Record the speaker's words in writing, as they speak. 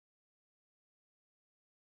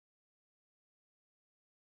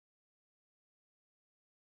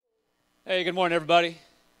Hey, good morning, everybody.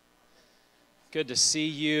 Good to see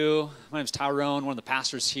you. My name's Tyrone, one of the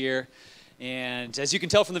pastors here. And as you can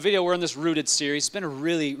tell from the video, we're in this Rooted series. It's been a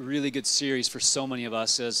really, really good series for so many of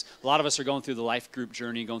us, as a lot of us are going through the life group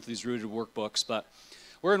journey, going through these Rooted workbooks. But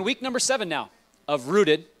we're in week number 7 now of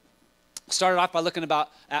Rooted. Started off by looking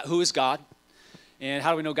at who is God and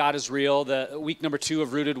how do we know God is real. The week number 2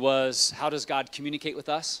 of Rooted was how does God communicate with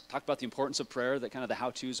us? Talked about the importance of prayer, the kind of the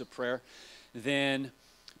how-tos of prayer. Then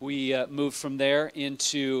we moved from there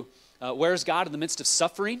into where is God in the midst of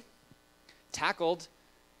suffering? Tackled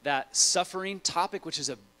that suffering topic, which is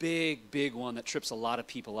a big, big one that trips a lot of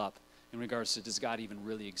people up in regards to does God even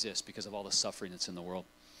really exist because of all the suffering that's in the world.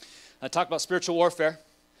 I talked about spiritual warfare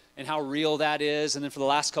and how real that is. And then for the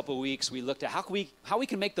last couple of weeks, we looked at how we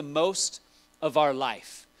can make the most of our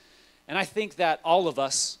life. And I think that all of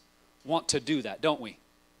us want to do that, don't we?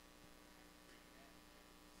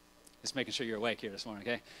 Just making sure you're awake here this morning,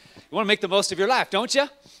 okay? You want to make the most of your life, don't you?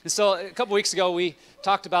 And so a couple weeks ago, we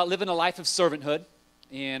talked about living a life of servanthood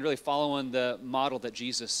and really following the model that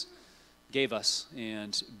Jesus gave us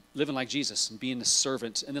and living like Jesus and being the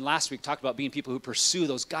servant. And then last week, talked about being people who pursue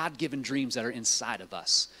those God-given dreams that are inside of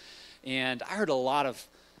us. And I heard a lot of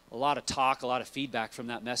talk, a lot of feedback from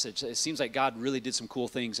that message. It seems like God really did some cool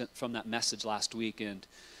things from that message last week. And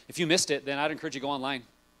if you missed it, then I'd encourage you to go online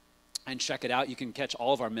and check it out. You can catch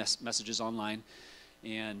all of our messages online.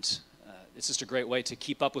 And it's just a great way to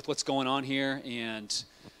keep up with what's going on here. And,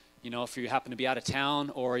 you know, if you happen to be out of town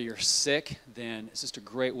or you're sick, then it's just a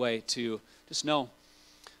great way to just know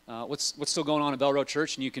what's still going on at Bell Road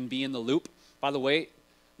Church, and you can be in the loop. By the way,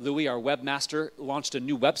 Louis, our webmaster, launched a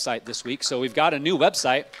new website this week. So we've got a new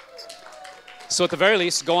website. So at the very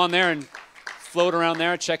least, go on there and float around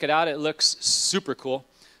there, check it out. It looks super cool.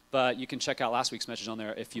 But you can check out last week's message on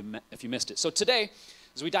there if you missed it. So today,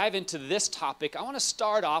 as we dive into this topic, I want to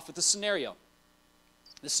start off with a scenario.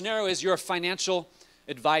 The scenario is you're a financial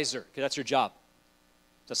advisor. Okay, that's your job.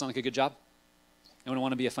 Does that sound like a good job? Anyone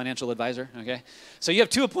want to be a financial advisor? Okay. So you have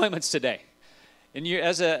 2 appointments today. And you,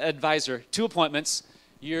 as an advisor, 2 appointments.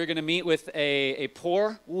 You're going to meet with a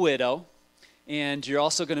poor widow, and you're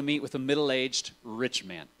also going to meet with a middle-aged rich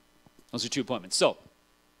man. Those are 2 appointments. So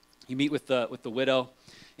you meet with the widow,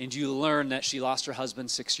 and you learn that she lost her husband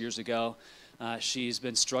 6 years ago. She's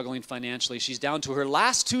been struggling financially. She's down to her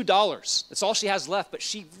last $2. That's all she has left, but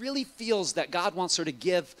she really feels that God wants her to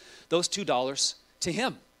give those $2 to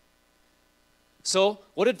him. So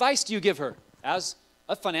what advice do you give her as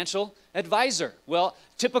a financial advisor? Well,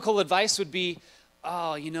 typical advice would be,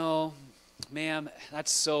 oh, you know, ma'am,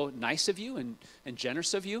 that's so nice of you and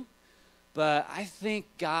generous of you, but I think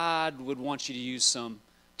God would want you to use some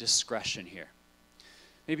discretion here.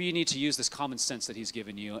 Maybe you need to use this common sense that he's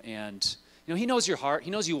given you, and you know, he knows your heart.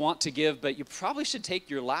 He knows you want to give, but you probably should take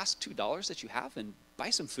your last $2 that you have and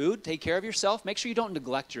buy some food, take care of yourself, make sure you don't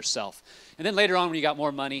neglect yourself. And then later on when you got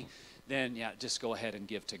more money, then yeah, just go ahead and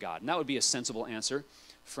give to God. And that would be a sensible answer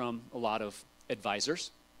from a lot of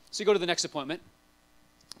advisors. So you go to the next appointment.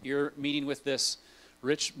 You're meeting with this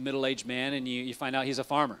rich middle-aged man, and you find out he's a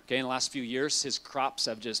farmer. Okay, in the last few years, his crops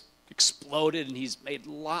have just exploded, and he's made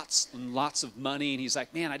lots and lots of money, and he's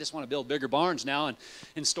like, man, I just want to build bigger barns now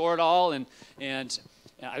and store it all, and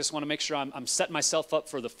I just want to make sure I'm setting myself up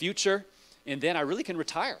for the future, and then I really can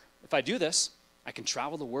retire. If I do this, I can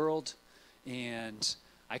travel the world, and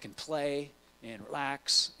I can play and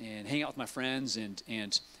relax and hang out with my friends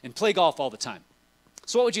and play golf all the time.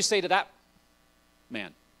 So what would you say to that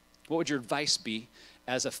man? What would your advice be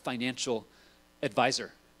as a financial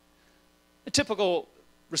advisor? A typical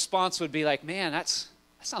response would be like, man, that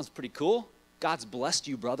sounds pretty cool. God's blessed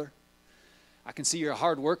you, brother. I can see you're a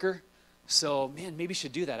hard worker. So, man, maybe you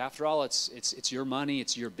should do that. After all, it's your money,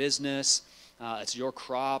 it's your business, it's your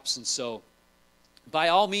crops. And so, by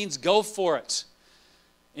all means, go for it.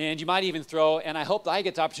 And you might even throw, and I hope that I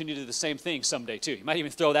get the opportunity to do the same thing someday too. You might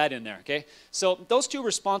even throw that in there, okay? So those 2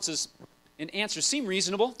 responses and answers seem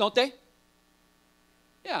reasonable, don't they?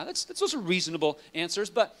 Yeah, those are reasonable answers.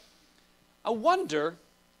 But I wonder,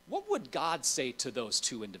 what would God say to those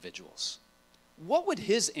 2 individuals? What would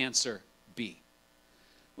his answer be?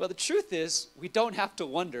 Well, the truth is, we don't have to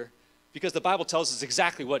wonder because the Bible tells us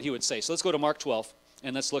exactly what he would say. So let's go to Mark 12,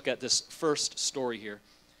 and let's look at this first story here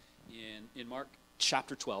in Mark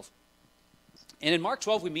chapter 12. And in Mark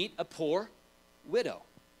 12, we meet a poor widow.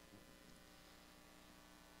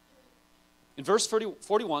 In verse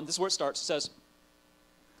 41, this is where it starts. It says,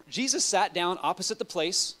 Jesus sat down opposite the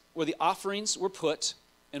place where the offerings were put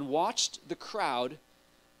and watched the crowd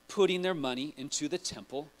putting their money into the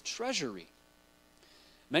temple treasury.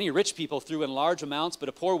 Many rich people threw in large amounts, but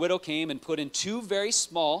a poor widow came and put in 2 very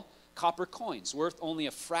small copper coins worth only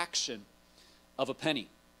a fraction of a penny.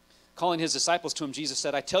 Calling his disciples to him, Jesus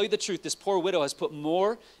said, I tell you the truth, this poor widow has put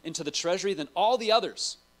more into the treasury than all the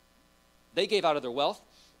others. They gave out of their wealth,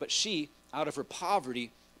 but she, out of her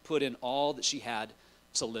poverty, put in all that she had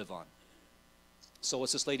to live on. So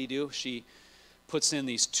what's this lady do? She puts in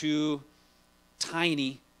these 2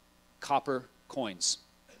 tiny copper coins.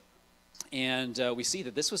 And we see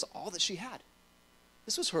that this was all that she had.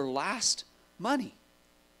 This was her last money.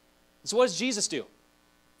 So what does Jesus do?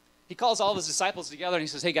 He calls all of his disciples together and he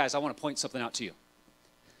says, hey guys, I want to point something out to you.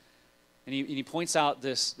 And he points out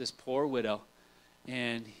this poor widow,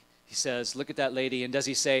 and he says, look at that lady. And does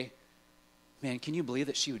he say, man, can you believe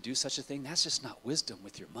that she would do such a thing? That's just not wisdom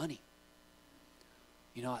with your money.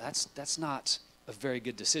 You know, that's not a very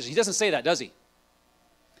good decision. He doesn't say that, does he?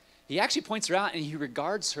 He actually points her out and he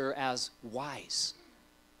regards her as wise.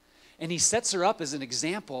 And he sets her up as an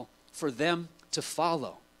example for them to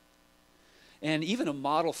follow. And even a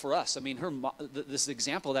model for us. I mean, this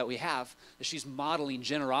example that we have, that she's modeling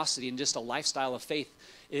generosity and just a lifestyle of faith,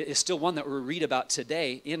 is still one that we read about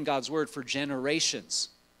today in God's Word for generations.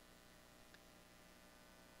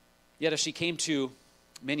 Yet if she came to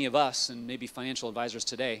many of us and maybe financial advisors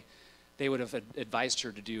today, they would have advised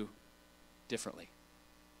her to do differently.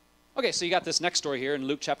 Okay, so you got this next story here in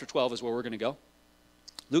Luke chapter 12 is where we're going to go.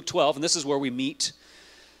 Luke 12, and this is where we meet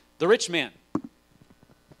the rich man.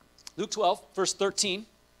 Luke 12, verse 13,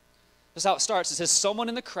 this is how it starts. It says, someone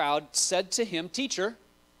in the crowd said to him, teacher,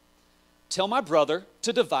 tell my brother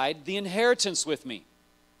to divide the inheritance with me.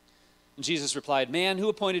 And Jesus replied, man, who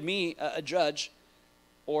appointed me a judge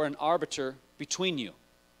or an arbiter between you?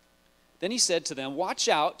 Then he said to them, watch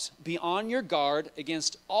out, be on your guard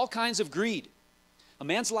against all kinds of greed. A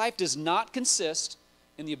man's life does not consist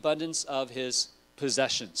in the abundance of his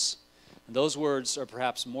possessions. And those words are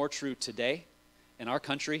perhaps more true today in our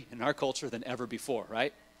country, in our culture, than ever before,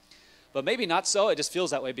 right? But maybe not so. It just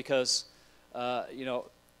feels that way because,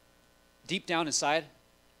 deep down inside,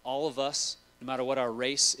 all of us, no matter what our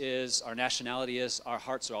race is, our nationality is, our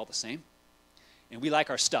hearts are all the same. And we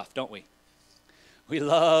like our stuff, don't we? We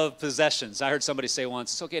love possessions. I heard somebody say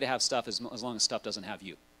once, it's okay to have stuff as long as stuff doesn't have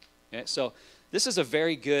you. Okay? So this is a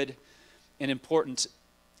very good and important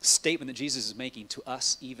statement that Jesus is making to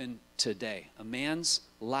us even today. A man's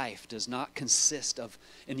life does not consist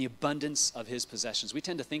in the abundance of his possessions. We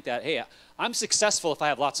tend to think that, hey, I'm successful if I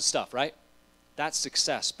have lots of stuff, right? That's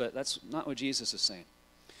success, but that's not what Jesus is saying.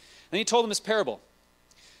 Then he told them this parable.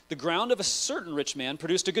 The ground of a certain rich man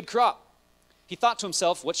produced a good crop. He thought to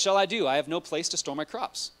himself, what shall I do? I have no place to store my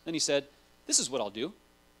crops. Then he said, this is what I'll do.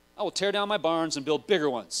 I will tear down my barns and build bigger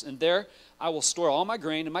ones, and there I will store all my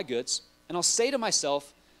grain and my goods, and I'll say to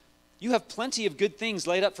myself, you have plenty of good things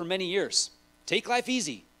laid up for many years. Take life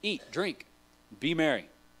easy, eat, drink, be merry.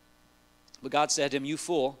 But God said to him, you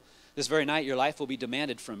fool, this very night your life will be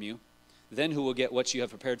demanded from you. Then who will get what you have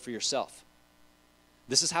prepared for yourself?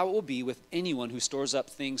 This is how it will be with anyone who stores up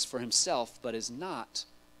things for himself, but is not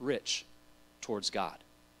rich towards God.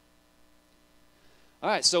 All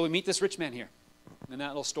right, so we meet this rich man here in that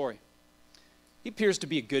little story. He appears to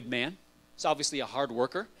be a good man. He's obviously a hard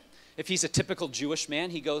worker. If he's a typical Jewish man,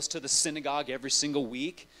 he goes to the synagogue every single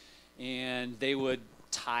week, and they would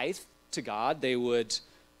tithe to God. They would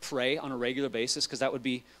pray on a regular basis, because that would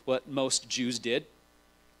be what most Jews did.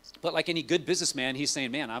 But like any good businessman, he's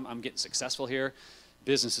saying, man, I'm getting successful here.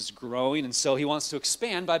 Business is growing, and so he wants to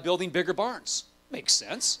expand by building bigger barns. Makes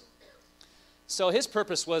sense. So his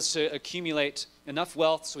purpose was to accumulate enough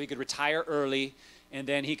wealth so he could retire early, and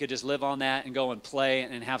then he could just live on that and go and play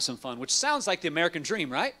and have some fun, which sounds like the American dream,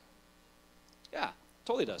 right? Yeah,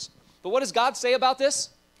 totally does. But what does God say about this?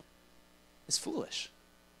 It's foolish.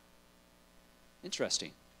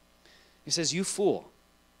 Interesting. He says, you fool.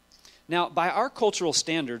 Now, by our cultural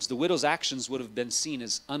standards, the widow's actions would have been seen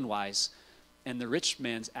as unwise, and the rich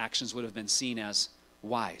man's actions would have been seen as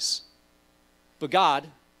wise. But God,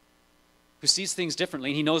 who sees things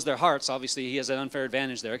differently, and he knows their hearts, obviously he has an unfair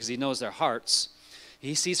advantage there because he knows their hearts.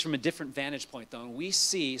 He sees from a different vantage point, though. And we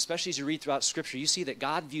see, especially as you read throughout Scripture, you see that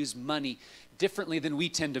God views money differently than we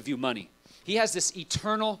tend to view money. He has this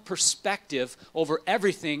eternal perspective over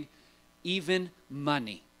everything, even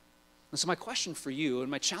money. And so my question for you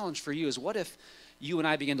and my challenge for you is, what if you and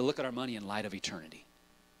I begin to look at our money in light of eternity?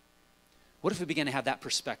 What if we begin to have that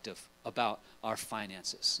perspective about our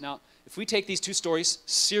finances? Now, if we take these two stories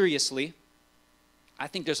seriously, I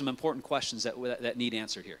think there's some important questions that need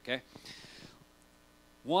answered here, okay?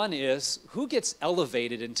 One is, who gets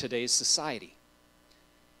elevated in today's society?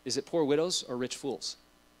 Is it poor widows or rich fools?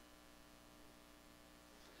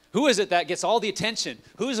 Who is it that gets all the attention?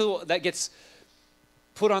 Who is it that gets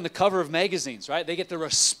put on the cover of magazines, right? They get the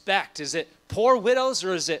respect. Is it poor widows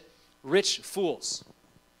or is it rich fools?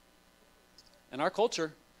 In our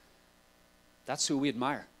culture, that's who we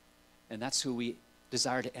admire, and that's who we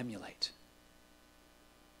desire to emulate.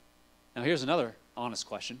 Now, here's another honest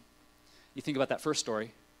question. You think about that first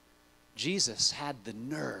story. Jesus had the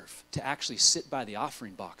nerve to actually sit by the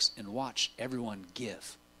offering box and watch everyone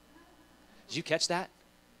give. Did you catch that?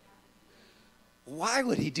 Why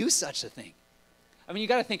would he do such a thing? I mean, you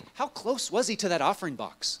got to think, how close was he to that offering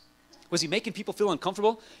box? Was he making people feel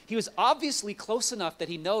uncomfortable? He was obviously close enough that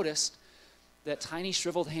he noticed that tiny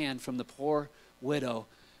shriveled hand from the poor widow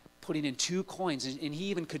putting in 2 coins, and he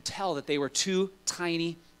even could tell that they were 2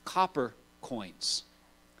 tiny copper coins.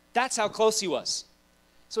 That's how close he was.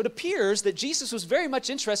 So it appears that Jesus was very much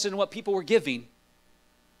interested in what people were giving,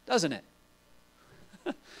 doesn't it?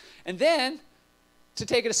 And then, to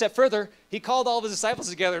take it a step further, he called all of his disciples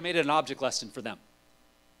together and made it an object lesson for them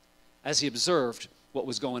as he observed what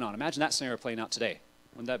was going on. Imagine that scenario playing out today.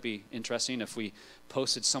 Wouldn't that be interesting if we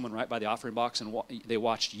posted someone right by the offering box and they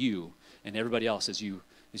watched you and everybody else as you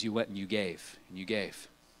went and you gave and you gave.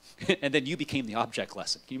 And then you became the object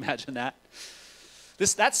lesson. Can you imagine that?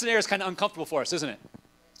 That scenario is kind of uncomfortable for us, isn't it?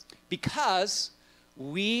 Because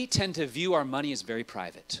we tend to view our money as very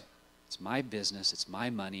private. It's my business, it's my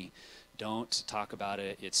money. Don't talk about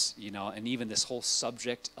it. It's, and even this whole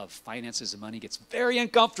subject of finances and money gets very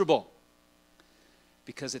uncomfortable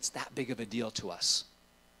because it's that big of a deal to us.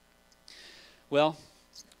 Well,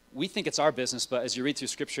 we think it's our business, but as you read through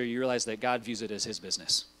Scripture, you realize that God views it as his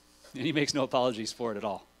business. And he makes no apologies for it at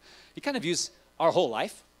all. He kind of views our whole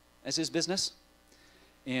life as his business.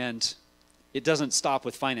 And it doesn't stop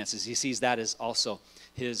with finances. He sees that as also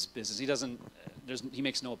his business. He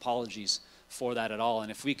makes no apologies for that at all.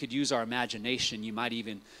 And if we could use our imagination, you might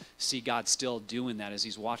even see God still doing that as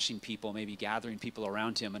he's watching people, maybe gathering people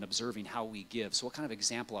around him and observing how we give. So what kind of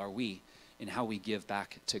example are we in how we give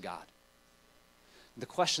back to God? The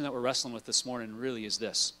question that we're wrestling with this morning really is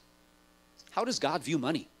this: how does God view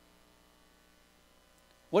money?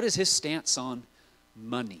 What is his stance on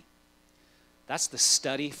money? That's the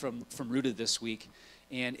study from Rooted this week.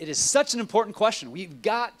 And it is such an important question. We've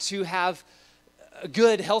got to have a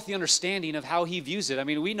good, healthy understanding of how he views it. I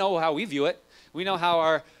mean, we know how we view it. We know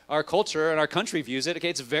how our culture and our country views it. Okay,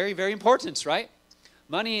 it's very, very important, right?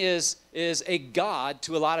 Money is a god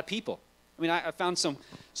to a lot of people. I mean, I found some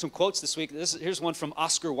quotes this week. Here's one from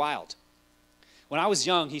Oscar Wilde. When I was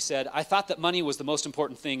young, he said, "I thought that money was the most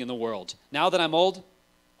important thing in the world. Now that I'm old,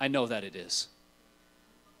 I know that it is."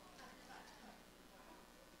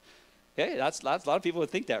 Okay, a lot of people would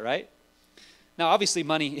think that, right? Now, obviously,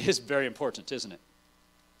 money is very important, isn't it?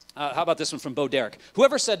 How about this one from Bo Derek?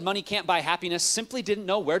 "Whoever said money can't buy happiness simply didn't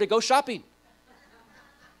know where to go shopping."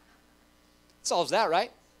 Solves that,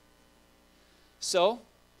 right? So,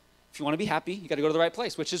 if you want to be happy, you got to go to the right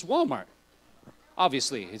place, which is Walmart.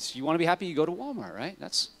 Obviously, you want to be happy, you go to Walmart, right?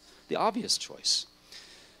 That's the obvious choice.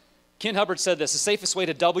 Ken Hubbard said this: "The safest way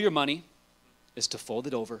to double your money is to fold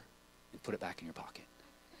it over and put it back in your pocket."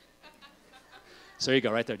 So there you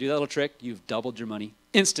go, right there. Do that little trick. You've doubled your money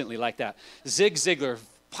instantly like that. Zig Ziglar,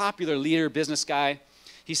 popular leader, business guy,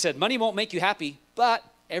 he said, "Money won't make you happy, but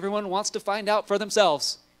everyone wants to find out for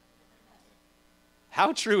themselves."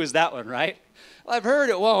 How true is that one, right? Well, I've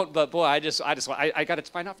heard it won't, but boy, I got to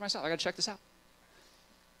find out for myself. I got to check this out.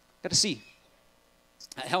 Got to see.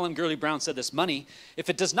 Helen Gurley Brown said this: "Money, if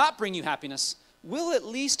it does not bring you happiness, will at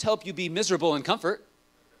least help you be miserable in comfort."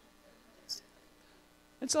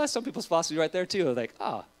 And so that's some people's philosophy right there too. Like,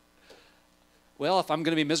 well, if I'm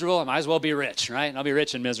going to be miserable, I might as well be rich, right? And I'll be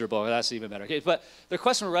rich and miserable. That's even better. Okay, but the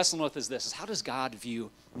question we're wrestling with is this: is how does God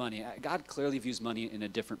view money? God clearly views money in a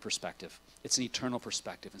different perspective. It's an eternal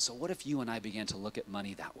perspective. And so what if you and I began to look at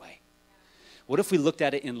money that way? What if we looked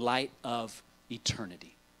at it in light of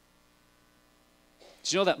eternity?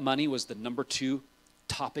 Did you know that money was the number 2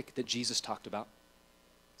 topic that Jesus talked about?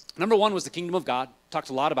 Number 1 was the kingdom of God. Talked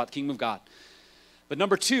a lot about the kingdom of God. But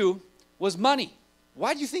number 2 was money.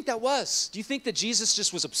 Why do you think that was? Do you think that Jesus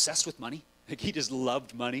just was obsessed with money? Like he just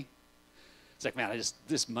loved money? It's like, man,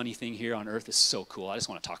 this money thing here on earth is so cool. I just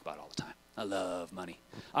want to talk about it all the time. I love money.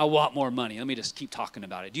 I want more money. Let me just keep talking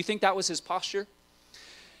about it. Do you think that was his posture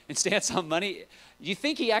and stance on money? Do you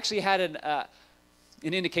think he actually had an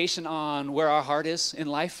indication on where our heart is in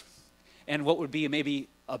life and what would be maybe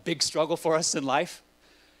a big struggle for us in life?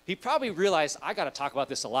 He probably realized, I got to talk about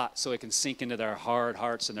this a lot so it can sink into their hard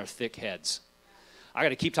hearts and their thick heads. I got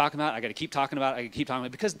to keep talking about it. I got to keep talking about it. I got to keep talking about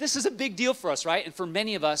it because this is a big deal for us, right? And for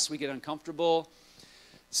many of us, we get uncomfortable,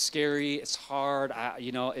 it's scary, it's hard.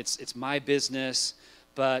 It's my business.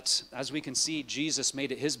 But as we can see, Jesus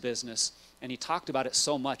made it his business, and he talked about it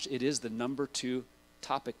so much, it is the number 2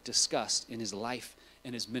 topic discussed in his life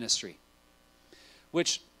and his ministry,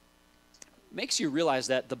 which makes you realize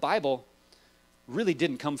that the Bible really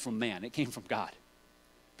didn't come from man. It came from God.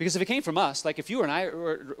 Because if it came from us, like if you and I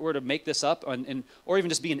were to make this up or even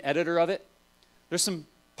just be an editor of it, there's some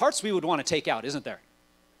parts we would want to take out, isn't there?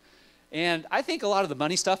 And I think a lot of the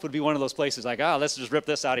money stuff would be one of those places like, oh, let's just rip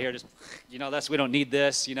this out of here. Just, we don't need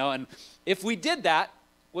this, And if we did that,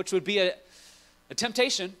 which would be a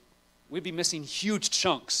temptation, we'd be missing huge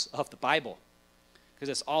chunks of the Bible because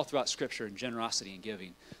it's all throughout Scripture and generosity and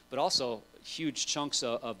giving, but also huge chunks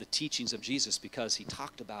of the teachings of Jesus because he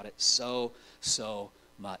talked about it so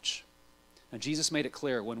much. And Jesus made it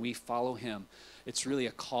clear when we follow him, it's really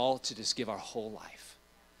a call to just give our whole life.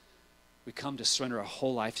 We come to surrender our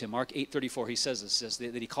whole life to him. Mark 8:34, he says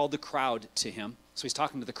that he called the crowd to him. So he's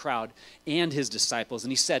talking to the crowd and his disciples.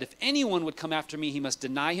 And he said, if anyone would come after me, he must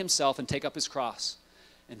deny himself and take up his cross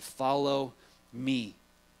and follow me.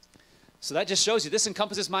 So that just shows you this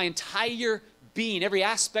encompasses my entire being, every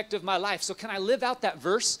aspect of my life. So can I live out that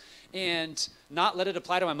verse and not let it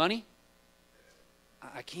apply to my money?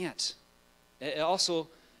 I can't. It also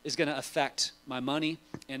is going to affect my money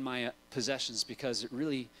and my possessions because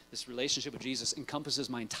this relationship with Jesus encompasses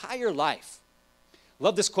my entire life.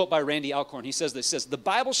 Love this quote by Randy Alcorn. He says this, the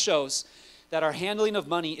Bible shows that our handling of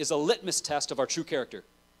money is a litmus test of our true character.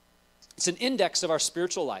 It's an index of our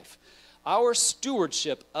spiritual life. Our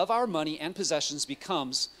stewardship of our money and possessions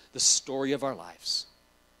becomes the story of our lives.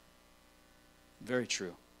 Very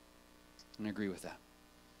true. And I agree with that.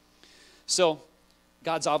 So,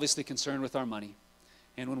 God's obviously concerned with our money.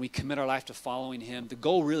 And when we commit our life to following him, the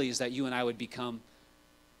goal really is that you and I would become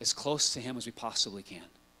as close to him as we possibly can.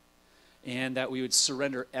 And that we would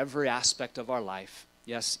surrender every aspect of our life.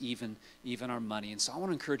 Yes, even our money. And so I want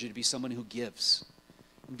to encourage you to be someone who gives.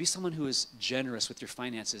 And be someone who is generous with your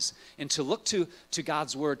finances. And to look to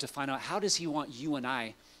God's word to find out how does he want you and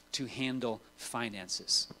I to handle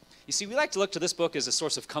finances. You see, we like to look to this book as a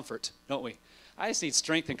source of comfort, don't we? I just need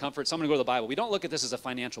strength and comfort, so I'm going to go to the Bible. We don't look at this as a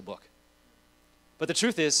financial book. But the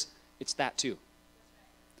truth is, it's that too.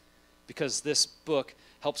 Because this book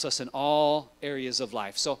helps us in all areas of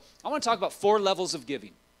life. So I want to talk about 4 levels of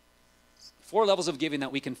giving. 4 levels of giving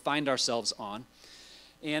that we can find ourselves on.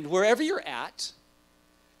 And wherever you're at,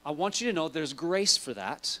 I want you to know there's grace for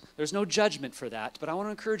that. There's no judgment for that. But I want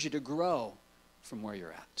to encourage you to grow from where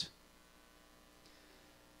you're at.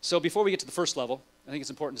 So before we get to the first level, I think it's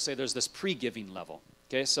important to say there's this pre-giving level.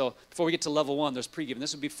 Okay, so before we get to level 1, there's pre-giving.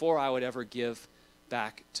 This would be before I would ever give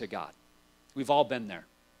back to God. We've all been there.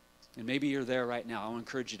 And maybe you're there right now. I want to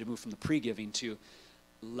encourage you to move from the pre-giving to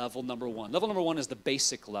level number 1. Level number 1 is the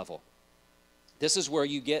basic level. This is where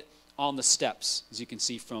you get on the steps, as you can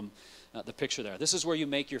see from the picture there. This is where you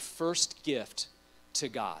make your first gift to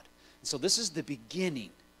God. And so this is the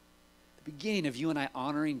beginning of you and I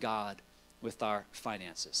honoring God with our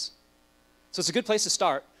finances. So it's a good place to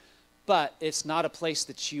start, but it's not a place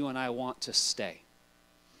that you and I want to stay.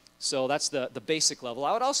 So that's the basic level.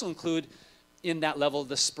 I would also include in that level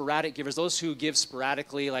the sporadic givers, those who give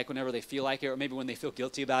sporadically, like whenever they feel like it, or maybe when they feel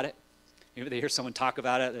guilty about it. Maybe they hear someone talk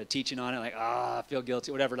about it, they're teaching on it, like, I feel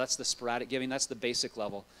guilty, whatever. That's the sporadic giving. That's the basic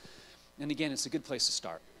level. And again, it's a good place to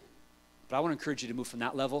start. But I want to encourage you to move from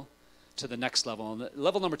that level to the next level. And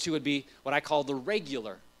level number 2 would be what I call the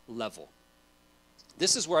regular level.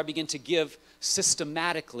 This is where I begin to give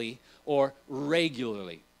systematically or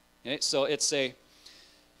regularly. Okay? So it's a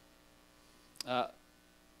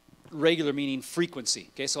regular meaning frequency.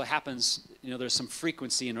 Okay, so it happens, there's some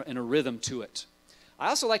frequency and a rhythm to it. I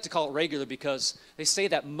also like to call it regular because they say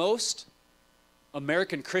that most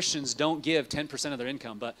American Christians don't give 10% of their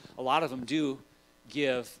income, but a lot of them do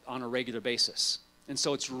give on a regular basis. And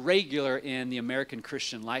so it's regular in the American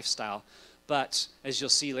Christian lifestyle. But as you'll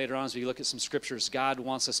see later on as we look at some scriptures, God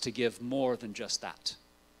wants us to give more than just that.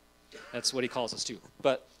 That's what he calls us to.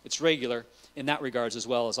 But it's regular in that regards as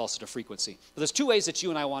well as also to frequency. But there's 2 ways that you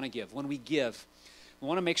and I want to give. When we give, we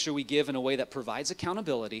want to make sure we give in a way that provides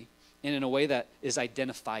accountability and in a way that is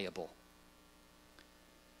identifiable.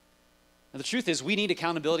 Now, the truth is we need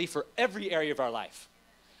accountability for every area of our life,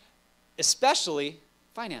 especially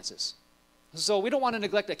finances. So we don't want to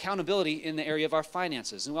neglect accountability in the area of our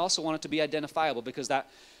finances. And we also want it to be identifiable because that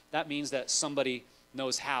means that somebody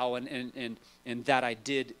knows how and that I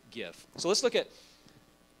did give. So let's look at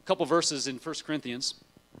a couple verses in 1 Corinthians.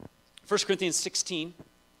 1 Corinthians 16,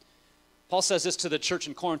 Paul says this to the church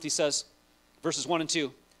in Corinth. He says, verses 1 and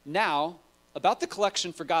 2, now, about the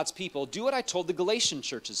collection for God's people, do what I told the Galatian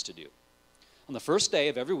churches to do. On the first day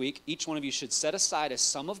of every week, each one of you should set aside a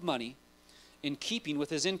sum of money in keeping with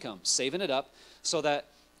his income, saving it up so that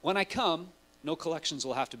when I come, no collections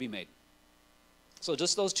will have to be made. So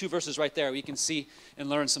just those two verses right there, we can see and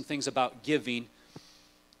learn some things about giving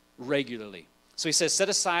regularly. So he says, set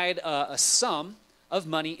aside a sum of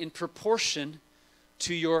money in proportion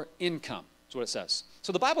to your income. That's what it says.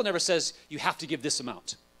 So the Bible never says you have to give this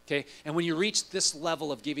amount, okay? And when you reach this level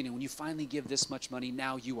of giving and when you finally give this much money,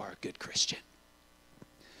 now you are a good Christian.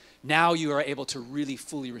 Now you are able to really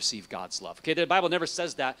fully receive God's love. Okay, the Bible never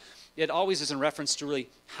says that. It always is in reference to really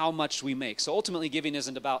how much we make. So ultimately, giving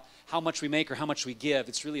isn't about how much we make or how much we give.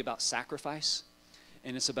 It's really about sacrifice,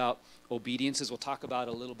 and it's about obedience, as we'll talk about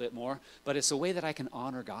a little bit more. But it's a way that I can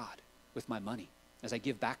honor God with my money as I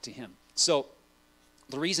give back to him. So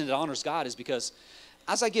the reason it honors God is because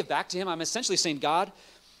as I give back to him, I'm essentially saying, God,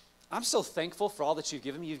 I'm so thankful for all that you've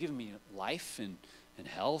given me. You've given me life and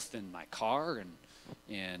health and my car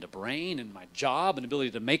and a brain and my job and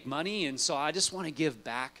ability to make money. And so I just want to give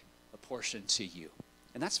back a portion to you.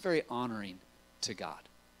 And that's very honoring to God.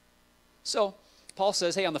 So Paul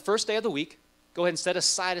says, hey, on the first day of the week, go ahead and set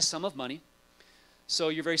aside a sum of money. So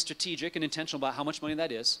you're very strategic and intentional about how much money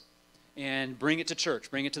that is. And bring it to church,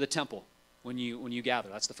 bring it to the temple when you gather.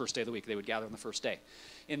 That's the first day of the week. They would gather on the first day.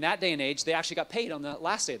 In that day and age, they actually got paid on the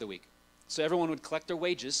last day of the week. So everyone would collect their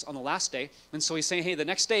wages on the last day. And so he's saying, hey, the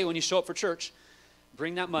next day when you show up for church,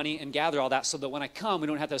 bring that money and gather all that so that when I come, we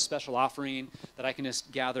don't have to have a special offering, that I can just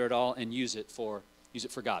gather it all and use it for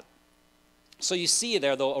God. So you see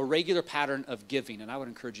there, though, a regular pattern of giving, and I would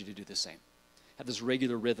encourage you to do the same. Have this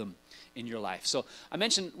regular rhythm in your life. So I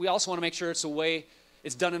mentioned we also want to make sure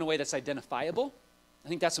it's done in a way that's identifiable. I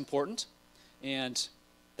think that's important, and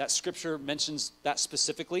that scripture mentions that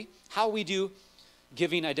specifically. How we do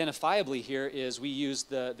giving identifiably here is we use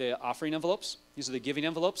the offering envelopes. These are the giving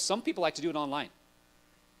envelopes. Some people like to do it online.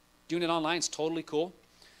 Doing it online is totally cool.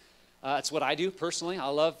 It's what I do personally. I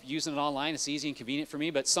love using it online. It's easy and convenient for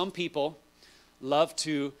me. But some people love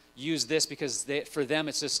to use this because for them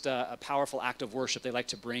it's just a powerful act of worship. They like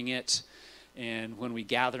to bring it. And when we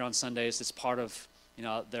gather on Sundays, it's part of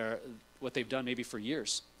what they've done maybe for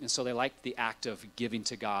years. And so they like the act of giving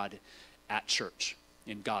to God at church,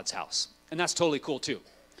 in God's house. And that's totally cool too.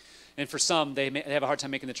 And for some, they have a hard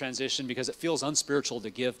time making the transition because it feels unspiritual to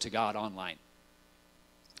give to God online.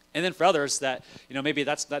 And then for others that, maybe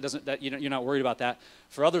you're not worried about that.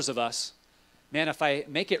 For others of us, man, if I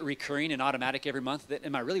make it recurring and automatic every month,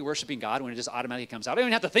 am I really worshiping God when it just automatically comes out? I don't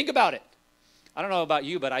even have to think about it. I don't know about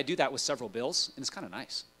you, but I do that with several bills, and it's kind of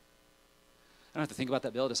nice. I don't have to think about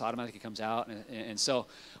that bill. It just automatically comes out. And so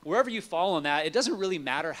wherever you fall on that, it doesn't really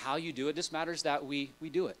matter how you do it. It just matters that we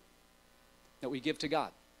do it, that we give to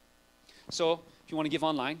God. So if you want to give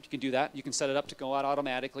online, you can do that. You can set it up to go out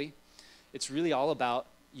automatically. It's really all about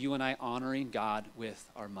you and I honoring God with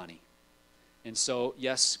our money. And so,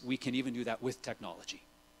 yes, we can even do that with technology.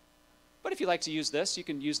 But if you like to use this, you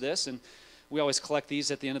can use this. And we always collect these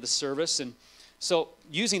at the end of the service. And so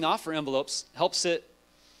using offer envelopes helps it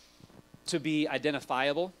to be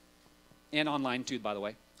identifiable, and online too, by the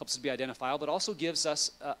way, helps us be identifiable, but also gives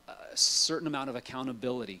us a certain amount of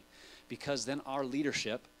accountability, because then our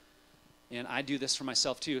leadership, and I do this for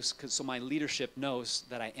myself too, so my leadership knows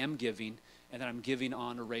that I am giving and that I'm giving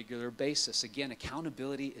on a regular basis. Again,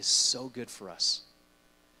 accountability is so good for us.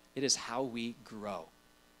 It is how we grow.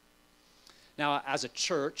 Now, as a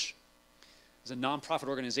church, as a nonprofit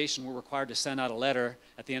organization, we're required to send out a letter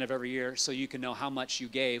at the end of every year so you can know how much you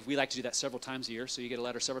gave. We like to do that several times a year, so you get a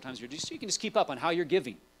letter several times a year, so you can just keep up on how you're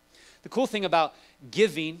giving. The cool thing about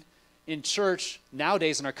giving in church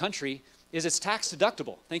nowadays in our country is it's tax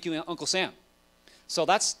deductible. Thank you, Uncle Sam. So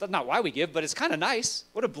that's not why we give, but it's kind of nice.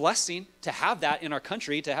 What a blessing to have that in our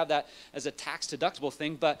country, to have that as a tax deductible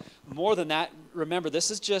thing. But more than that, remember, this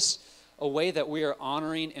is just a way that we are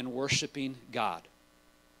honoring and worshiping God.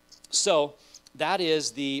 So that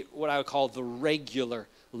is what I would call the regular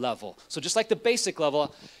level. So just like the basic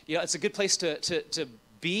level, it's a good place to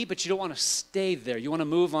be, but you don't want to stay there. You want to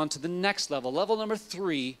move on to the next level. Level number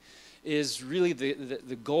 3 is really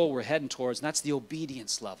the goal we're heading towards, and that's the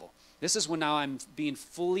obedience level. This is when now I'm being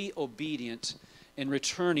fully obedient and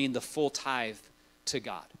returning the full tithe to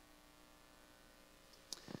God.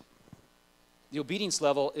 The obedience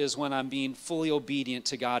level is when I'm being fully obedient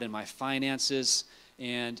to God in my finances.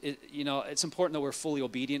 And it's important that we're fully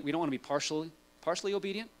obedient. We don't want to be partially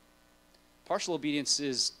obedient. Partial obedience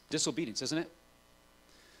is disobedience, isn't it?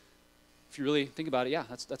 If you really think about it, yeah,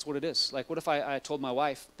 that's what it is. Like, what if I told my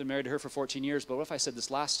wife, been married to her for 14 years, but what if I said this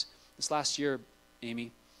last year,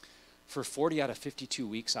 Amy, for 40 out of 52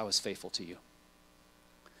 weeks, I was faithful to you.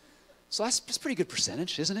 So that's a pretty good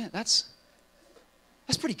percentage, isn't it? That's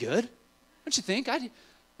pretty good. Don't you think?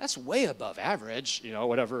 That's way above average,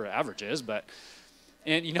 whatever average is.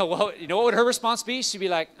 And you know what would her response be? She'd be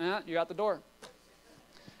like, you're out the door.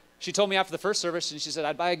 She told me after the first service, and she said,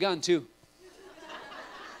 I'd buy a gun too.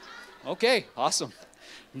 Okay, awesome.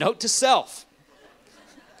 Note to self.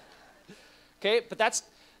 Okay, but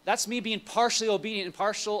that's me being partially obedient, and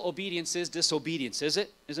partial obedience is disobedience,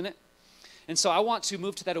 isn't it? And so I want to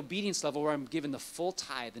move to that obedience level where I'm given the full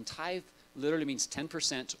tithe, and tithe literally means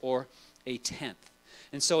 10% or a tenth.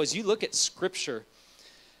 And so as you look at Scripture,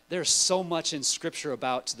 there's so much in Scripture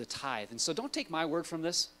about the tithe. And so don't take my word from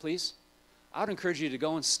this, please. I would encourage you to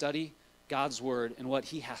go and study God's word and what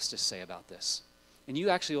he has to say about this. And you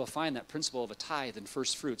actually will find that principle of a tithe and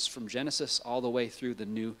first fruits from Genesis all the way through the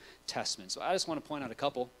New Testament. So I just want to point out a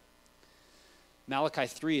couple. Malachi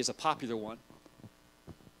 3 is a popular one.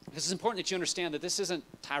 Because it's important that you understand that this isn't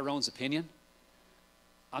Tyrone's opinion.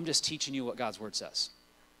 I'm just teaching you what God's word says.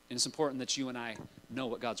 And it's important that you and I know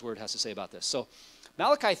what God's word has to say about this. So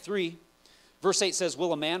Malachi 3, verse 8 says,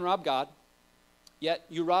 will a man rob God? Yet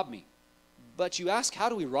you rob me. But you ask, how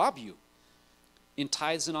do we rob you? In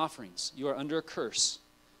tithes and offerings. You are under a curse,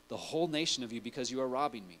 the whole nation of you, because you are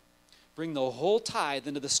robbing me. Bring the whole tithe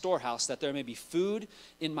into the storehouse, that there may be food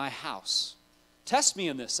in my house. Test me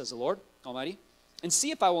in this, says the Lord Almighty, and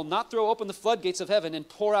see if I will not throw open the floodgates of heaven and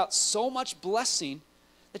pour out so much blessing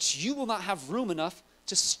that you will not have room enough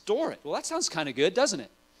to store it. Well, that sounds kind of good, doesn't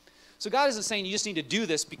it? So God isn't saying you just need to do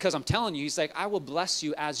this because I'm telling you. He's like, I will bless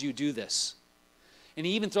you as you do this. And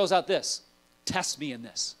he even throws out this, test me in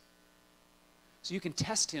this. So you can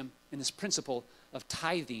test him in this principle of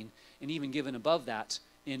tithing and even giving above that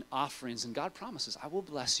in offerings. And God promises, I will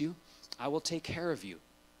bless you. I will take care of you.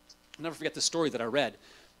 I'll never forget the story that I read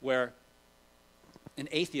where an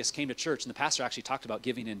atheist came to church and the pastor actually talked about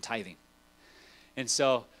giving and tithing. And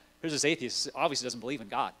so here's this atheist, obviously doesn't believe in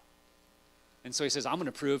God. And so he says, I'm going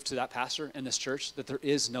to prove to that pastor and this church that there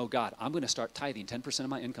is no God. I'm going to start tithing 10% of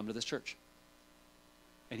my income to this church.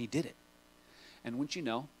 And he did it. And wouldn't you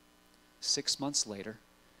know, 6 months later,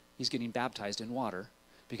 he's getting baptized in water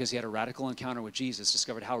because he had a radical encounter with Jesus,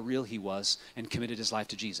 discovered how real he was, and committed his life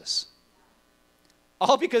to Jesus.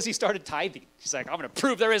 All because he started tithing. He's like, I'm going to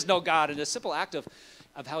prove there is no God. And a simple act of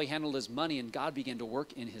how he handled his money, and God began to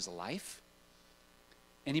work in his life.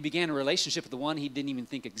 And he began a relationship with the one he didn't even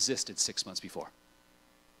think existed 6 months before.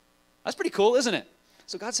 That's pretty cool, isn't it?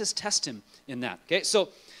 So God says, test him in that. Okay, so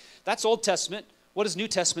that's Old Testament. What does New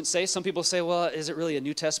Testament say? Some people say, well, is it really a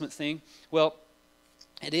New Testament thing? Well,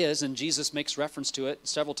 it is, and Jesus makes reference to it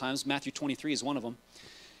several times. Matthew 23 is one of them.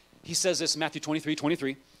 He says this in Matthew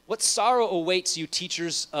 23:23. What sorrow awaits you,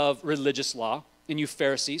 teachers of religious law, and you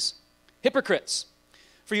Pharisees, hypocrites!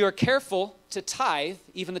 For you are careful to tithe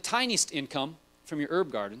even the tiniest income from your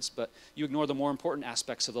herb gardens, but you ignore the more important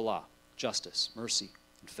aspects of the law, justice, mercy,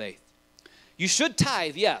 and faith. You should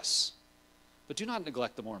tithe, yes, but do not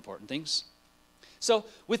neglect the more important things. So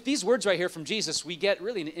with these words right here from Jesus, we get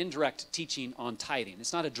really an indirect teaching on tithing.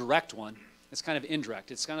 It's not a direct one. It's kind of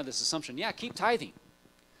indirect. It's kind of this assumption, yeah, keep tithing.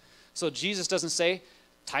 So Jesus doesn't say,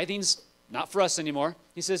 tithing's not for us anymore.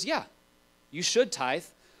 He says, yeah, you should tithe,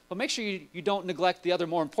 but make sure you don't neglect the other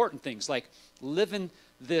more important things, like living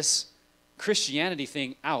this Christianity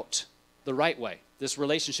thing out the right way, this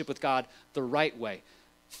relationship with God the right way,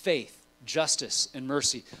 faith, justice, and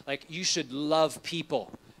mercy. Like, you should love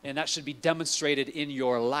people, and that should be demonstrated in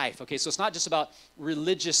your life. Okay, so it's not just about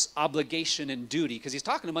religious obligation and duty, because he's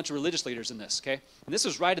talking to a bunch of religious leaders in this, okay? And this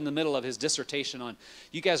is right in the middle of his dissertation on,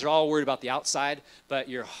 you guys are all worried about the outside, but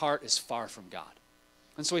your heart is far from God.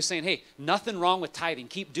 And so he's saying, hey, nothing wrong with tithing.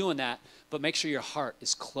 Keep doing that, but make sure your heart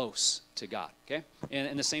is close to God, okay?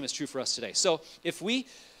 And the same is true for us today. So if we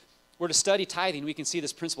were to study tithing, we can see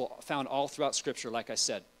this principle found all throughout Scripture, like I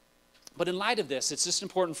said. But in light of this, it's just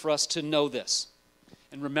important for us to know this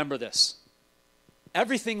and remember this.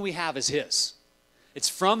 Everything we have is his. It's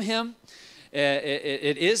from him.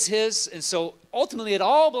 It is his. And so ultimately it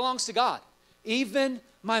all belongs to God. Even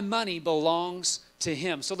my money belongs to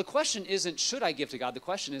him. So the question isn't, should I give to God? The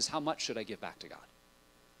question is, how much should I give back to God?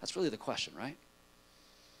 That's really the question, right?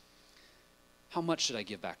 How much should I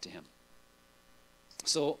give back to him?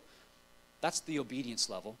 So that's the obedience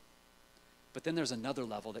level. But then there's another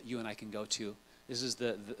level that you and I can go to. This is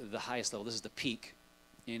the highest level. This is the peak.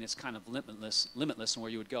 And it's kind of limitless in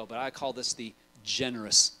where you would go. But I call this the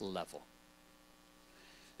generous level.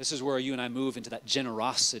 This is where you and I move into that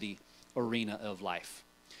generosity arena of life,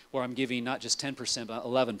 where I'm giving not just 10%, but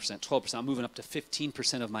 11%, 12%. I'm moving up to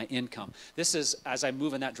 15% of my income. This is, as I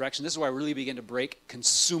move in that direction, this is where I really begin to break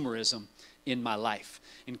consumerism in my life.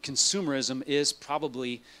 And consumerism is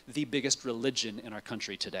probably the biggest religion in our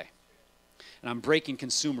country today. And I'm breaking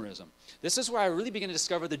consumerism. This is where I really begin to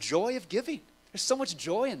discover the joy of giving. There's so much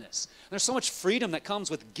joy in this. There's so much freedom that comes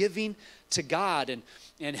with giving to God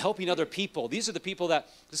and helping other people. These are the people that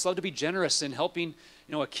just love to be generous in helping,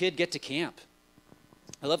 a kid get to camp.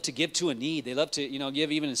 They love to give to a need. They love to,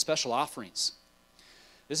 give even in special offerings.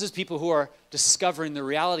 This is people who are discovering the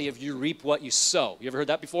reality of you reap what you sow. You ever heard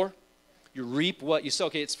that before? You reap what you sow.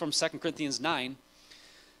 Okay, it's from 2 Corinthians 9,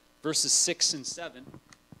 verses 6 and 7.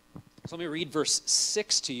 So let me read verse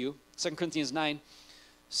 6 to you. 2 Corinthians 9,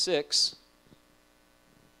 6.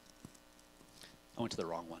 I went to the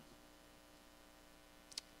wrong one.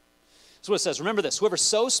 So it says, remember this, whoever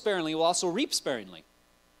sows sparingly will also reap sparingly.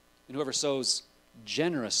 And whoever sows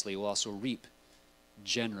generously will also reap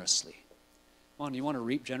generously. You want to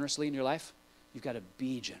reap generously in your life? You've got to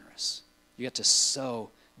be generous. You got to sow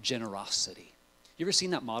generosity. You ever seen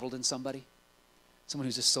that modeled in somebody? Someone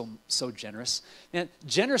who's just so generous? Man,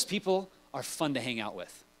 generous people are fun to hang out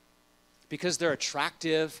with because they're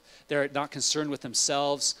attractive. They're not concerned with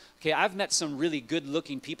themselves. Okay, I've met some really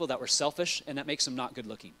good-looking people that were selfish, and that makes them not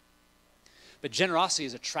good-looking. But generosity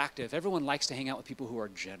is attractive. Everyone likes to hang out with people who are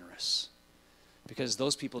generous because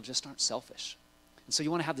those people just aren't selfish. And so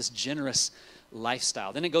you want to have this generous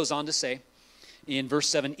lifestyle. Then it goes on to say in verse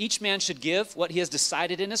 7, each man should give what he has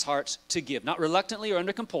decided in his heart to give, not reluctantly or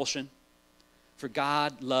under compulsion, for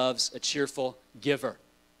God loves a cheerful giver.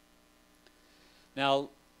 Now,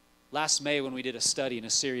 last May when we did a study in a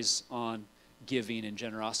series on giving and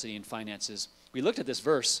generosity and finances, we looked at this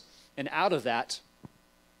verse, and out of that,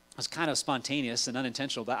 it was kind of spontaneous and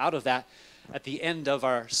unintentional, but out of that, at the end of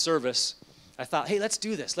our service, I thought, hey, let's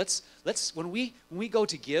do this. Let's when we go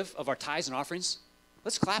to give of our tithes and offerings,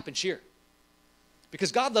 let's clap and cheer.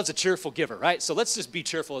 Because God loves a cheerful giver, right? So let's just be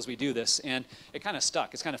cheerful as we do this. And it kind of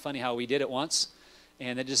stuck. It's kind of funny how we did it once.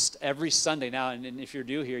 And it just every Sunday now, and if you're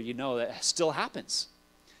new here, you know that it still happens.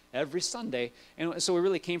 Every Sunday. And so we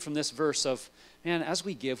really came from this verse of, man, as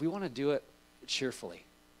we give, we want to do it cheerfully.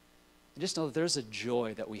 And just know that there's a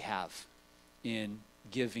joy that we have in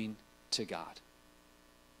giving to God.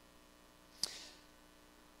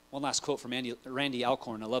 One last quote from Randy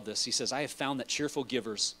Alcorn. I love this. He says, I have found that cheerful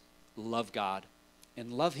givers love God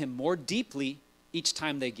and love him more deeply each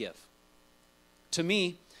time they give. To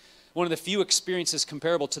me, one of the few experiences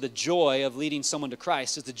comparable to the joy of leading someone to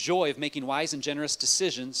Christ is the joy of making wise and generous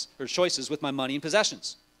decisions or choices with my money and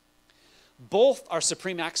possessions. Both are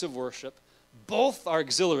supreme acts of worship, both are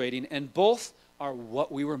exhilarating, and both are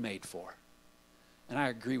what we were made for. And I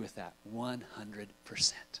agree with that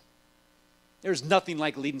 100%. There's nothing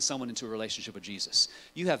like leading someone into a relationship with Jesus.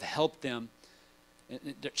 You have helped them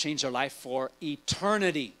change their life for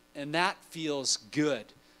eternity, and that feels good.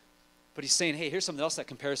 But he's saying, hey, here's something else that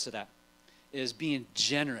compares to that, is being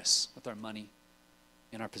generous with our money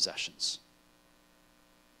and our possessions.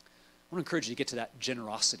 I want to encourage you to get to that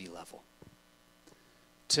generosity level.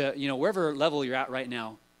 To, wherever level you're at right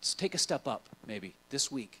now, just take a step up maybe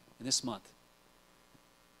this week and this month.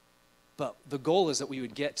 But the goal is that we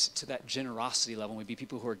would get to that generosity level. We'd be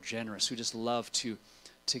people who are generous, who just love to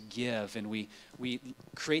give. And we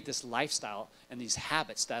create this lifestyle and these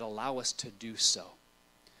habits that allow us to do so.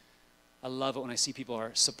 I love it when I see people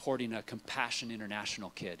are supporting a Compassion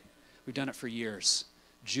International kid. We've done it for years.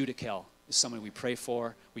 Judical is someone we pray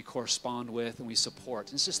for, we correspond with, and we support.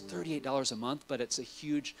 And it's just $38 a month, but makes a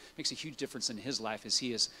huge difference in his life as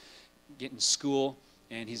he is getting school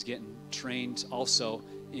and he's getting trained also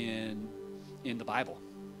in the Bible.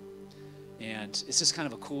 And it's just kind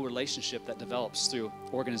of a cool relationship that develops through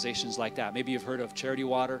organizations like that. Maybe you've heard of Charity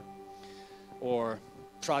Water or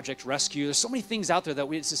Project Rescue. There's so many things out there that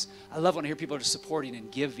I love when I hear people are just supporting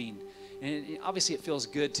and giving. And obviously it feels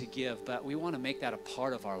good to give, but we want to make that a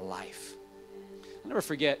part of our life. I'll never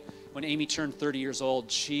forget when Amy turned 30 years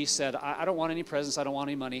old, she said, I don't want any presents, I don't want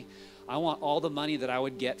any money. I want all the money that I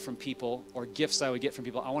would get from people or gifts I would get from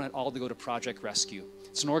people, I want it all to go to Project Rescue.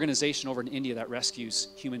 It's an organization over in India that rescues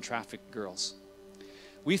human trafficked girls.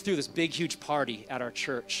 We threw this big, huge party at our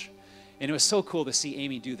church, and it was so cool to see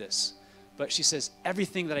Amy do this. But she says,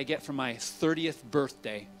 everything that I get from my 30th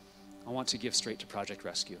birthday, I want to give straight to Project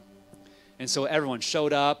Rescue. And so everyone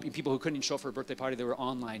showed up. And people who couldn't even show up for a birthday party, they were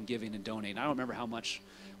online giving and donating. I don't remember how much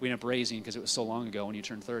we ended up raising because it was so long ago when you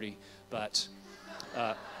turned 30. But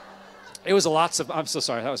it was I'm so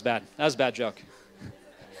sorry, that was bad. That was a bad joke.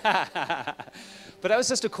 But that was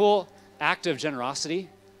just a cool act of generosity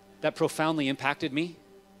that profoundly impacted me,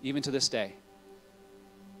 even to this day.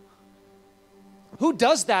 Who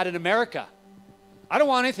does that in America? I don't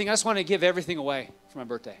want anything. I just want to give everything away for my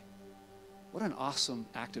birthday. What an awesome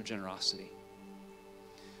act of generosity.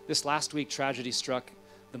 This last week, tragedy struck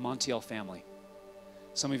the Montiel family.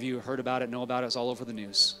 Some of you heard about it, know about it. It's all over the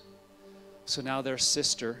news. So now their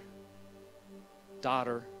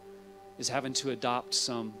daughter, is having to adopt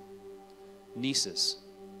some nieces.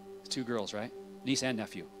 2 girls, right? Niece and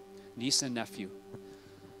nephew.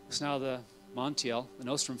 So now the Montiel, the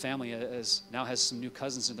Nostrum family, now has some new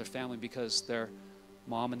cousins in their family because their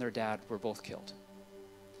mom and their dad were both killed.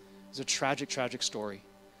 It's a tragic, tragic story.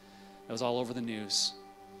 It was all over the news.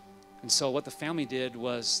 And so what the family did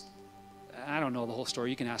was, I don't know the whole story.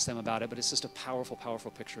 You can ask them about it, but it's just a powerful,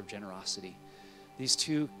 powerful picture of generosity. These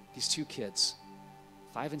two kids,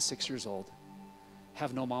 5 and 6 years old,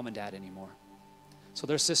 have no mom and dad anymore. So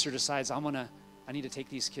their sister decides, I need to take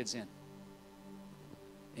these kids in.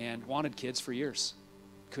 And wanted kids for years.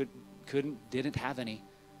 Didn't have any,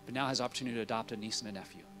 but now has opportunity to adopt a niece and a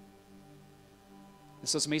nephew. And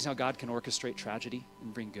so it's amazing how God can orchestrate tragedy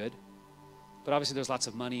and bring good. But obviously there's lots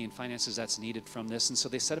of money and finances that's needed from this. And so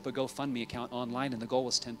they set up a GoFundMe account online, and the goal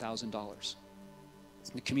was $10,000.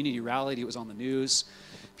 The community rallied. It was on the news.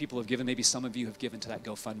 People have given. Maybe some of you have given to that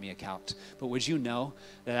GoFundMe account. But would you know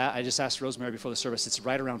that I just asked Rosemary before the service, it's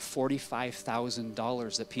right around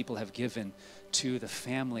 $45,000 that people have given to the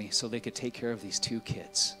family so they could take care of these 2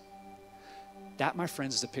 kids. That, my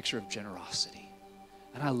friends, is a picture of generosity.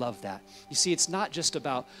 And I love that. You see, it's not just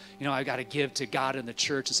about, I've got to give to God and the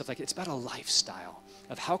church and stuff like that. It's about a lifestyle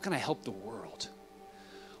of how can I help the world?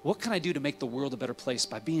 What can I do to make the world a better place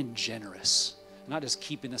by being generous, not just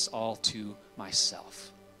keeping this all to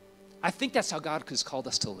myself? I think that's how God has called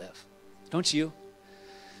us to live. Don't you?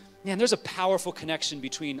 Man, there's a powerful connection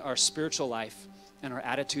between our spiritual life and our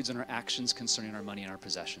attitudes and our actions concerning our money and our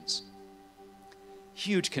possessions.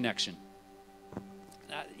 Huge connection.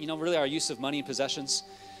 Really our use of money and possessions,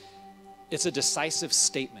 it's a decisive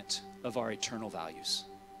statement of our eternal values.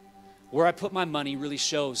 Where I put my money really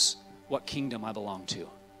shows what kingdom I belong to.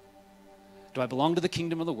 Do I belong to the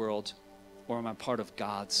kingdom of the world, or am I part of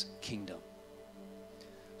God's kingdom?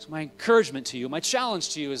 So my encouragement to you, my challenge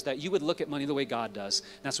to you is that you would look at money the way God does,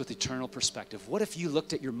 and that's with eternal perspective. What if you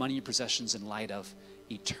looked at your money and possessions in light of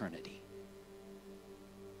eternity?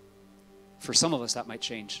 For some of us, that might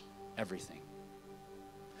change everything.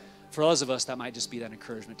 For others of us, that might just be that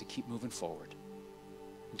encouragement to keep moving forward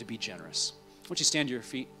and to be generous. Why don't you stand to your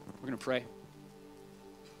feet? We're going to pray.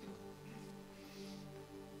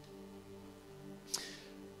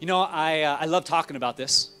 I love talking about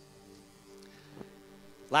this.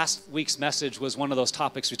 Last week's message was one of those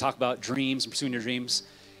topics we talk about dreams and pursuing your dreams.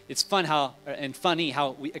 It's funny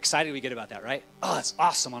how excited we get about that, right? Oh, that's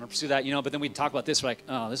awesome. I want to pursue that, But then we talk about this, we're like,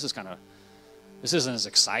 oh, this isn't as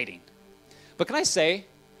exciting. But can I say,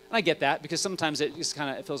 and I get that because sometimes it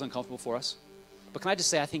feels uncomfortable for us. But can I just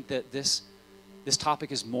say, I think that this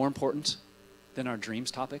topic is more important than our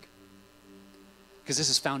dreams topic, because this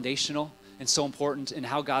is foundational and so important in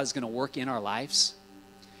how God's going to work in our lives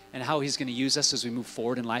and how he's going to use us as we move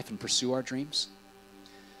forward in life and pursue our dreams.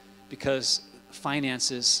 Because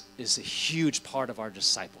finances is a huge part of our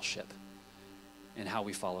discipleship and how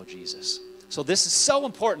we follow Jesus. So this is so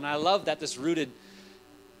important. I love that this rooted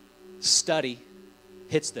study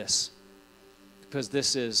hits this, because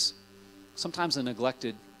this is sometimes a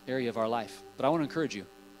neglected area of our life. But I want to encourage you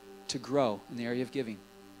to grow in the area of giving.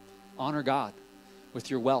 Honor God with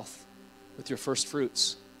your wealth, with your first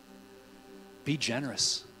fruits. Be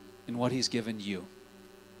generous in what he's given you.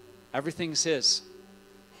 Everything's his.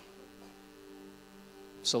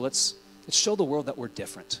 So let's show the world that we're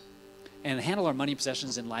different and handle our money and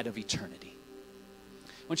possessions in light of eternity.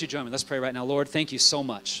 Why don't you join me? Let's pray right now. Lord, thank you so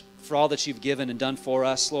much for all that you've given and done for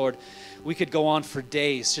us. Lord, we could go on for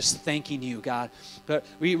days just thanking you, God. But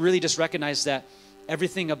we really just recognize that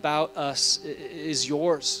everything about us is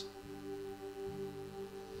yours.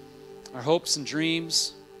 Our hopes and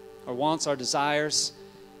dreams, our wants, our desires,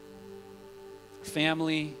 our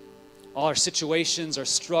family, all our situations, our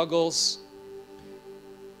struggles,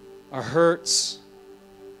 our hurts,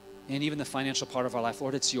 and even the financial part of our life.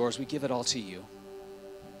 Lord, it's yours. We give it all to you.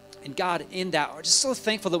 And God, in that, we're just so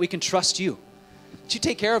thankful that we can trust you, that you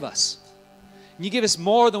take care of us. And you give us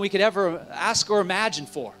more than we could ever ask or imagine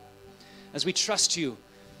for as we trust you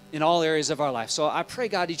in all areas of our life. So I pray,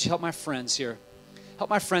 God, that you help my friends here.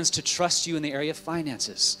 Help my friends to trust you in the area of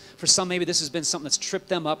finances. For some, maybe this has been something that's tripped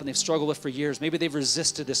them up and they've struggled with for years. Maybe they've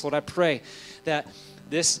resisted this. Lord, I pray that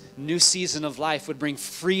this new season of life would bring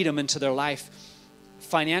freedom into their life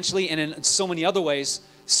financially and in so many other ways,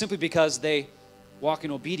 simply because they walk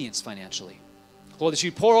in obedience financially. Lord, that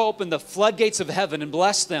you pour open the floodgates of heaven and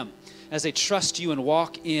bless them as they trust you and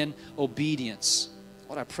walk in obedience.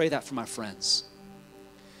 Lord, I pray that for my friends.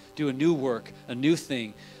 Do a new work, a new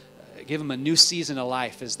thing. Give them a new season of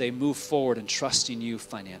life as they move forward and trusting you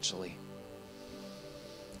financially.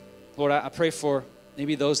 Lord, I pray for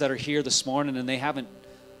maybe those that are here this morning and they haven't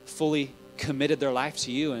fully committed their life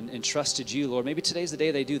to you and trusted you, Lord. Maybe today's the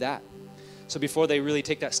day they do that. So before they really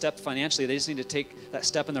take that step financially, they just need to take that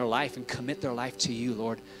step in their life and commit their life to you,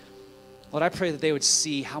 Lord. Lord, I pray that they would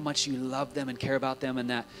see how much you love them and care about them, and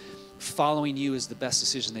that following you is the best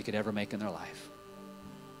decision they could ever make in their life.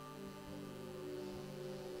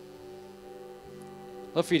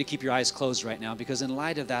 I'd love for you to keep your eyes closed right now, because in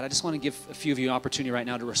light of that, I just want to give a few of you an opportunity right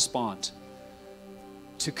now to respond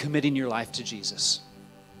to committing your life to Jesus.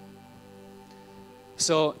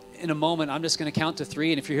 So in a moment, I'm just going to count to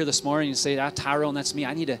 3, and if you're here this morning and you say, Tyrone, that's me,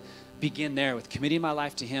 I need to begin there with committing my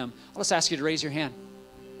life to him, I'll just ask you to raise your hand.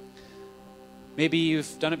 Maybe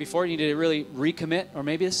you've done it before, you need to really recommit, or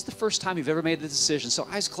maybe this is the first time you've ever made the decision. So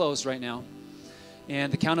eyes closed right now.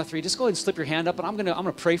 And the count of 3, just go ahead and slip your hand up, and I'm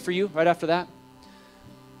gonna pray for you right after that.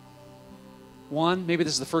 1, maybe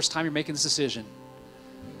this is the first time you're making this decision.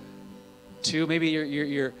 2, maybe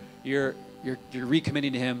you're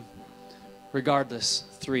recommitting to him. Regardless.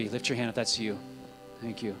 3, lift your hand if that's you.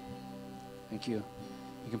 Thank you. Thank you.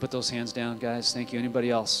 You can put those hands down, guys. Thank you. Anybody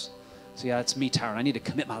else? So yeah, it's me, Tyrone. I need to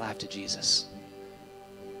commit my life to Jesus.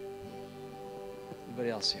 Anybody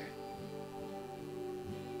else here?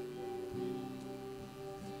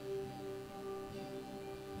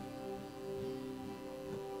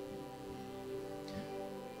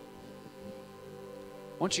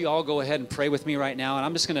 Why don't you all go ahead and pray with me right now, and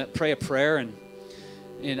I'm just going to pray a prayer, and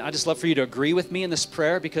I just love for you to agree with me in this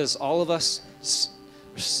prayer, because all of us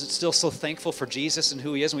are still so thankful for Jesus and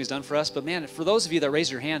who he is and what he's done for us. But man, for those of you that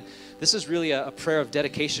raise your hand, this is really a prayer of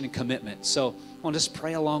dedication and commitment. So I want to just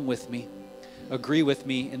pray along with me, agree with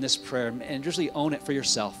me in this prayer, and just really own it for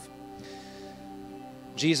yourself.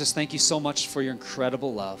 Jesus, thank you so much for your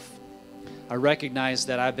incredible love. I recognize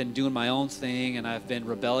that I've been doing my own thing and I've been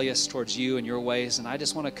rebellious towards you and your ways, and I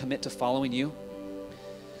just want to commit to following you.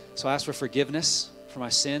 So I ask for forgiveness for my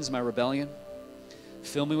sins, my rebellion.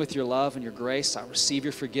 Fill me with your love and your grace. I receive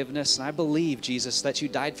your forgiveness, and I believe, Jesus, that you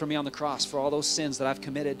died for me on the cross for all those sins that I've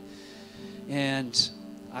committed. And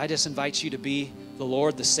I just invite you to be the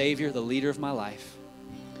Lord, the Savior, the leader of my life.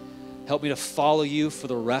 Help me to follow you for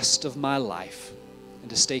the rest of my life and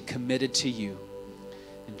to stay committed to you.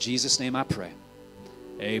 In Jesus' name I pray.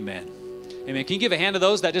 Amen. Amen. Can you give a hand to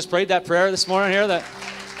those that just prayed that prayer this morning here, that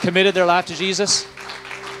committed their life to Jesus?